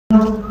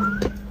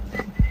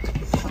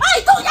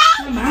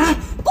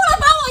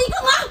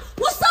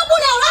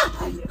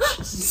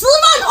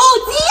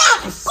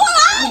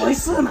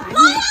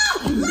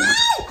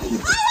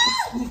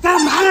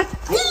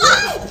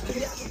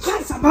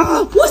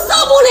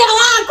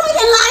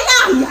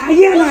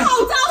燕啊！好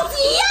着急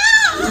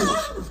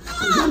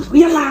呀！不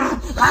要啦，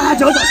拉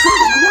走走，说什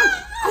么呀？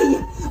哎呀，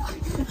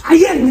哎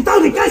呀，你到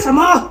底干什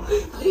么？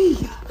哎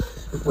呀，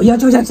不要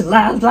就这样子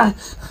拉，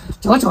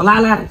走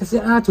拉，可是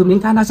啊，村民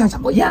看到像什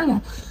么样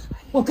啊？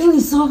我跟你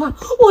说吧，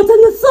我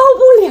真的受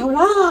不了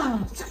啦！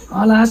怎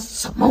么了？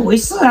怎么回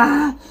事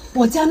啊？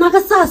我家那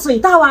个下水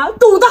道啊，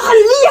堵得很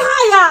厉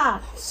害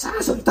呀！下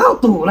水道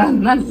堵了，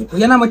那你不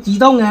要那么激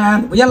动啊！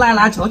你不要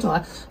拉扯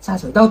啊！下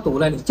水道堵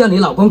了，你叫你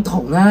老公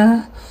捅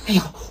啊！哎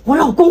呦，我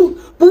老公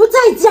不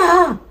在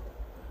家，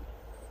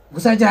不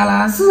在家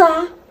啦？是啊，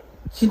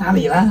去哪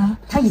里了？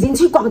他已经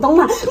去广东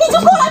了，你就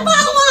过来帮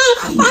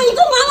忙，帮一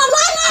个忙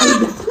啊！来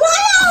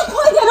啦，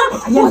快点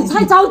啦！我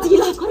太着急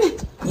了，快点！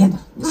哎呀，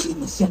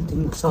你先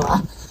听我说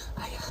啊！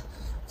哎呀，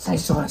再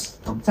说了，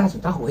捅下水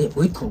道我也不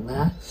会捅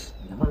啊，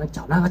能不能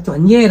找那个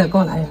专业的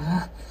过来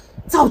啊？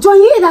找专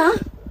业的啊？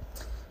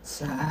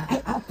是啊。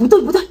哎啊，不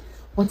对，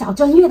我找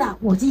专业的，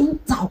我已经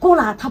找过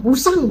了，他不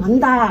上门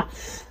的。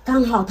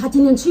刚好他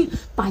今天去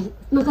摆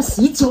那个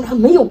喜酒了，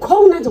没有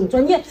空那种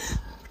专业，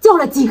叫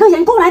了几个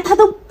人过来，他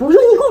都不愿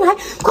意过来。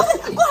快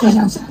点过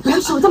来！不要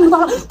说这么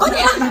多了，快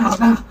点啦！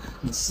那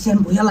你先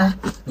不要拉，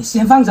你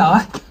先放手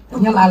啊！不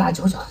要拉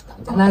走，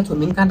等着那村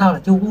民看到了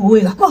就误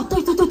会了。哦，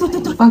对，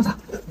放手。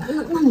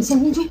那你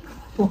先进去，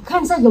我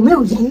看一下有没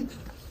有人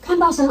看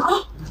到声啊。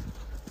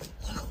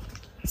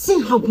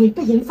幸好没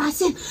被人发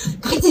现，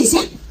赶紧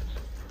先。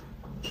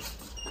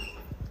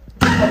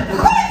快点！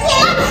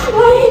哎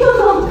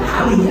呦，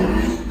哪里呀？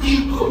哎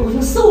呀，我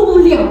都受不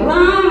了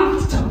啦！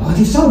怎么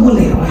就受不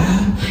了啊？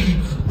哎呀，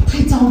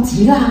太着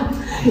急了！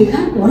你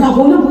看我老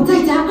公又不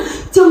在家，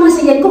叫那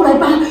些人过来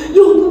帮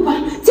又不帮，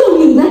叫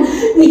你呢，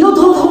你又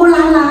拖拖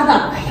拉拉的。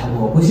哎呀，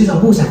我不是说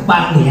不想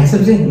帮你啊，是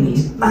不是？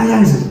你那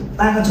样子，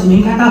那个村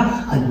民看到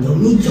很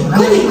容易走那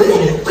个。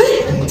快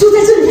点，就在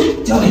这里。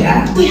这里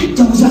啊？对呀，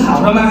这不是好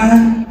了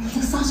吗？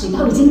这下水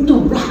道已经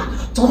堵了。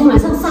昨天晚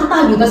上下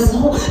大雨的时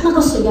候，那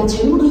个水啊，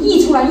全部都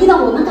溢出来，溢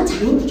到我那个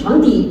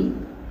床底。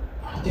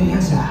这样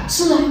子啊？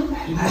是啊。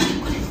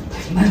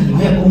那你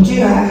没有工具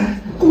啊？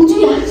工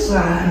具啊？是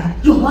啊。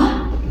有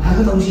啊。拿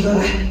个东西过来，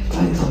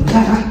帮你捅一下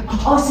啊。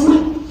哦，行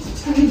了，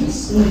这个也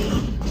是。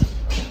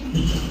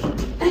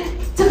哎，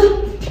这个。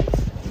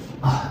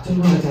啊，这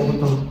个差不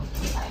多。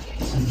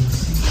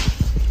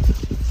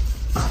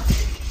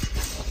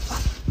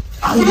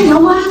加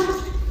油啊！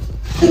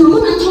能不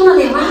能冲得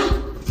了啊？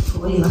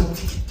可以了。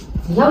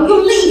你要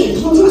用力一点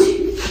冲进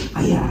去。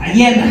哎呀，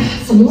燕呐，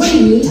什么问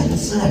题？真的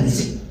是你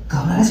是搞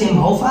的那些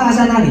毛发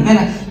在那里面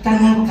呢，刚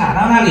刚搞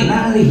到那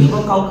里有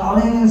个高高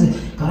的样子，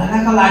搞的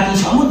那个垃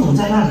圾全部堵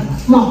在那里了。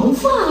毛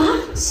发啊？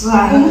是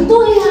啊。不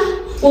对呀，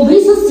我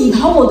平时洗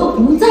头我都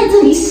不在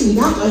这里洗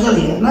的。在这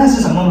里，那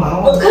是什么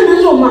毛？不可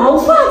能有毛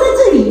发在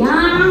这里呀。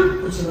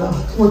不知道。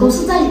我都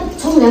是在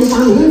冲凉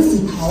房里面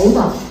洗头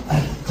的。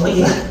哎，可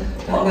以了，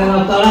刚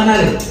刚高到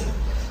那里。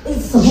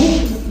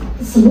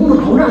什么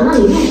毛啊？那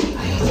里面？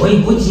哎呀，我也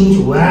不清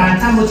楚啊，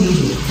看不清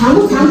楚。长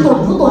不长，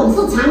短不短，是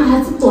长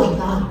还是短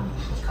的？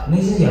肯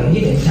定是有一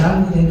点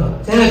长，一点短。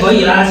现在可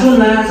以了，顺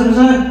了，是不是？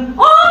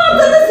哦，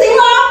真的行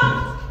了！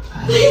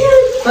哎呀，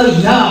到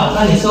以后跟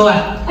你说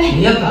啊，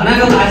你要搞那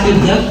个垃圾，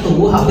你要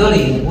堵好这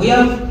里，不要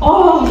搞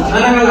到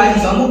那个垃圾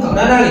全部搞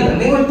到那里，肯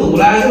定会堵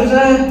了，是不是？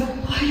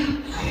哎呀，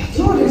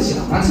这点小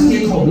嘛，自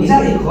己捅一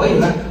下也可以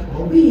了，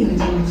何必啊？真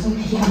的是。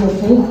哎呀，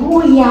我不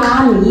会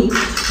呀，你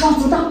要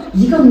知道，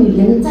一个女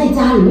人在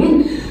家里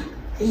面，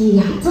哎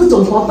呀，这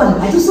种活本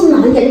来就是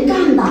男人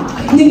干的，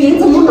女人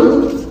怎么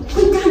能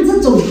会干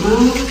这种呢？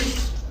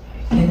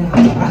现在好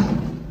了啊，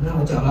那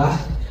我走了。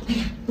哎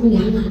呀，东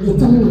阳啊，你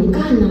真能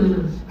干啊！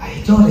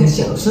哎，做点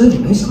小事也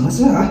没什么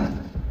事啊。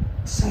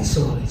再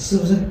说了，是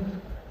不是？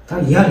到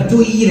以后你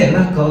注意一点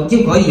了，就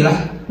可以了。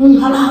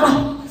好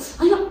了。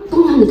哎呀，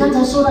东阳，你刚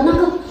才说的那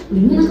个里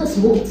面那个什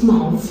么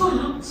毛发？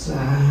是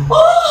啊。哦，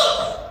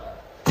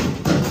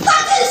大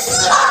件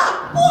事了，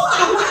不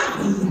好了！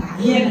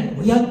哎呀，燕，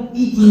不要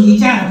一惊一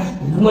乍，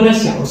你能不能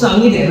小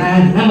声一点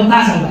呢？你那么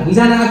大声，等一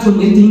下那个村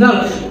民听到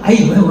了，还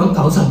以为我要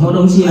搞什么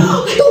东西呢。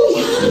东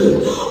阳，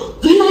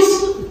原来是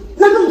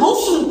那个老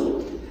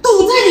鼠堵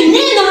在里面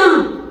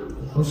呢。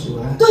老鼠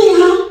啊？对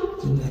呀。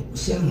应该不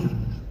像啊。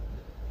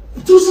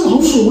就是老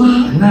鼠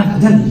啊！那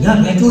反正你要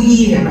注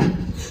意一点了。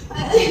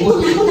东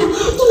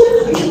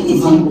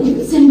阳，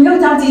你先不要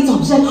着急走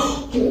先，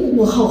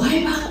我好害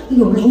怕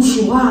有老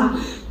鼠啊！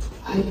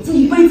这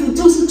一辈子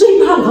就是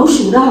最怕老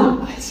鼠的。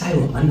在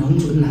我们农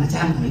村哪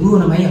家每户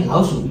都没有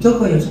老鼠，这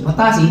会有什么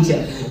大惊小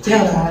怪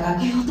的？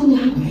哎呀，东阳，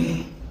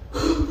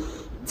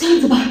这样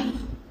子吧，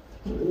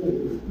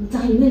家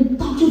里面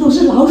到处都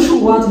是老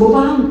鼠啊，怎么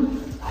办？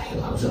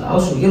老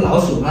鼠就老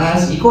鼠嘛，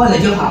习惯了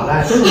就好了。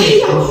哎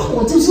呀，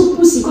我就是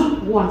不习惯，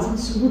晚上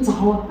睡不着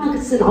啊。那个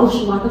是老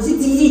鼠啊，都是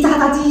叽叽喳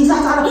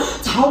喳的，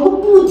吵个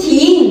不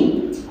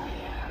停。哎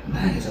呀，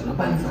那有什么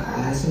办法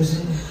啊？是不是？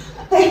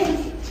哎，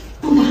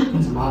东阳，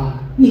什么？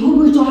你会不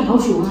会抓老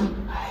鼠啊？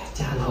哎，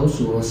抓老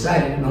鼠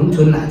在农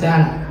村哪家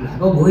哪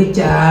个不会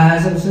抓？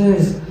是不是？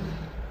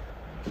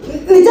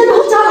你真的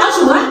会抓老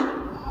鼠啊？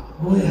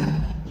会啊。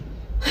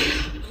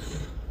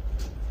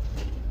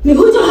你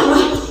会抓好了，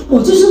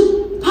我就是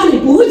怕你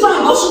不会抓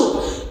老鼠。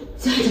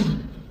这样子，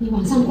你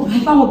晚上过来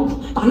帮我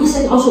把那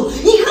些老鼠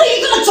一个一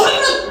个的全部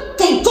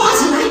都给抓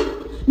起来，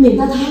免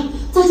得它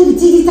在这里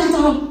叽叽喳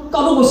喳，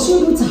搞得我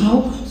睡不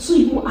着，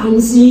睡不安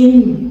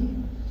心。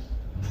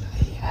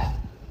哎呀，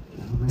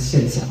能不能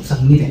先小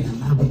声一点，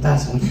那么大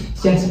声，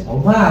像什么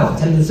话？我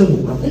真的是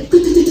我。对，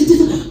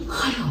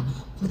哎呦，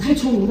我太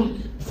粗鲁了。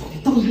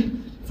当然，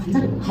反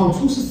正好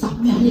处是少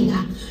不了你的。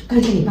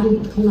刚才你帮我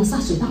通了下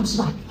水道是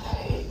吧？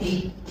哎，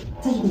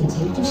这一点钱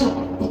就是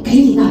我给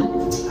你的。哎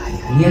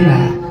呀，燕呐，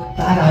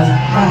大家的事。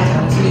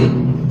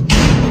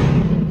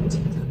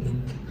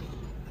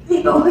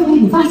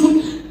你放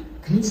心，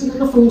肯定是那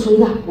个风吹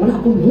的，我老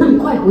公没那么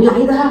快回来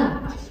的。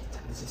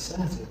真是这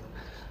样子。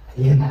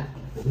燕呐，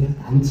不要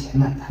谈钱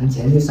了，谈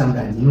钱就伤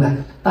感情了。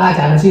大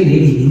家都去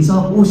邻里邻舍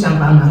互相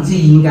帮忙是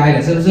应该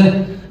的，是不是？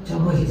这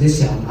不也是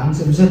小忙，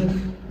是不是？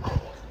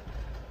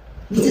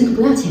你真的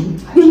不要钱，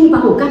愿意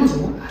帮我干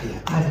活？哎呀，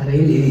大家都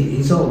邻里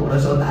邻舍，我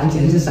说谈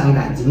钱是伤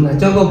感情的，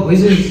这个不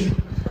是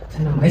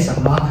真的没什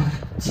么，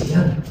只要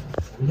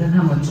不要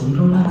那么冲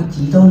动，那么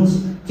激动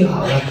就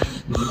好了。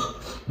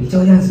你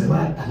这样子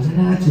吧，等下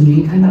那个村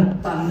民看到，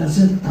当然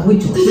是他会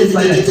转述出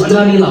来的，传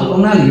到你老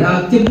公那里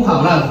了，就不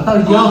好了。到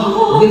时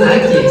候我跟他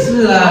解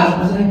释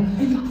了，是不是？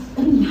哎呀，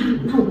等你啊，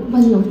那我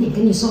温柔点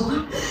跟你说话。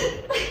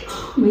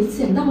没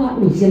想到啊，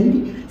你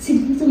人现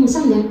在这么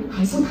善良，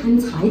还是贪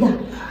财的。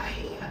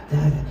哎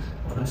呀，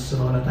我都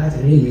说了，大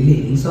家邻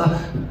里邻舍，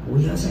不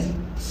要再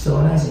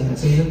说那些了，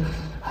是不是？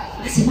哎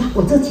呀，行吧，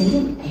我这钱就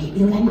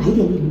留来买点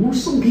礼物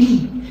送给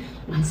你。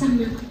晚上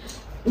呢，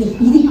你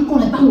一定要过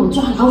来帮我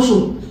抓老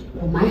鼠。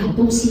我买好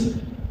东西，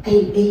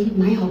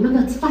买好那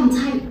个饭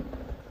菜，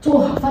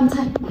做好饭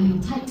菜，买好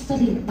菜在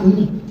这里等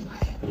你。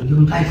不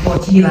用太客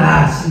气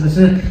啦，是不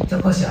是？这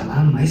个小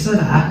忙没事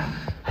的啊。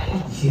哎，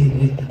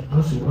你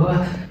老鼠的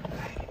话，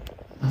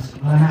老鼠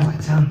的话，那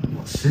晚上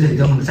我10点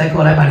钟再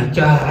过来把你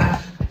抓了啊。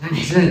那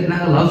你是那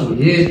个老鼠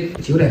也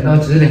9点多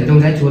10点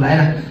钟才出来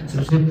的，是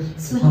不是？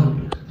是。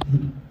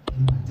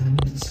你晚上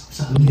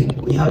小声一点，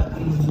不要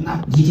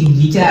那一惊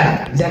一乍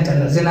的，等一下真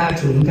的是那个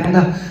主人看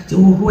到就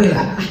误会了。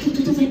啊，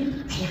对，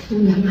哎呀，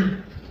东阳啊，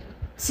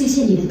谢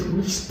谢你的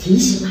提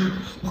醒啊！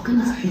我跟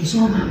你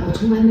说嘛，我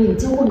从来没有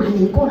叫过男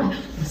人过来，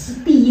我是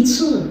第一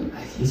次。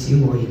其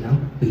实我也能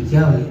比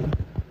较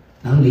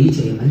能理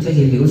解你们这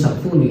些留守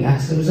妇女啊，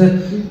是不是？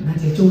那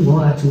些种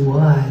活啊、猪活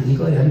啊，一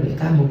个人也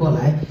干不过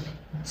来，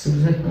是不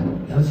是？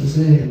尤其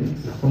是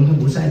老公都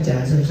不在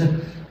家，是不是？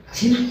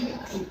行了，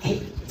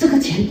这个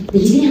钱你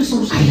一定要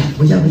收下。哎呀，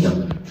不要，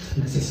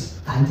那是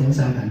谈钱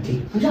伤感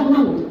情。不要，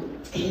那我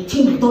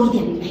去买多一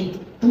点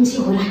东西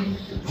回来，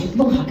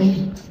弄好给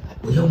你。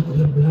不用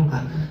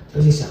啊，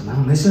这些小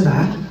忙没事的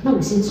啊。那我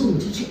先送你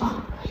出去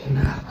啊。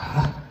那好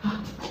了。好，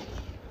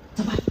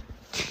走吧。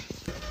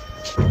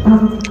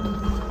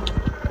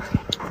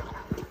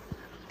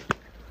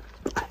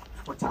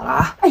我走了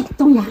啊。哎，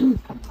东阳，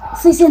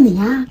谢谢你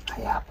啊。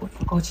哎呀，不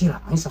用客气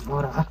了，没什么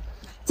的啊。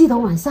记得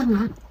晚上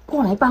啊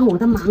过来帮我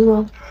的忙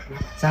哦。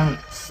晚上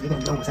10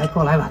点钟我再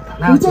过来吧。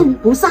不见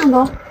不散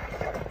哦。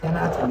等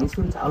那村民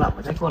睡着了，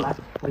我再过来，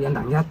不然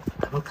等一下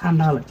他们看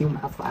到了就麻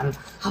烦了，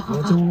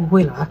好，就误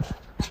会了啊。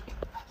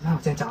那我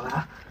先走了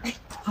啊。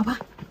好吧，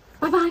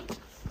拜拜。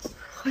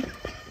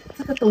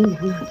这个东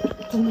阳啊，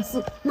真的是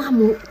那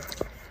么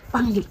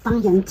帮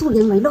人助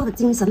人为乐的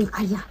精神，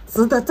哎呀，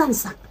值得赞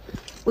赏。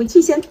回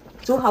去先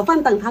煮好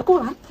饭等他过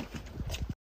来。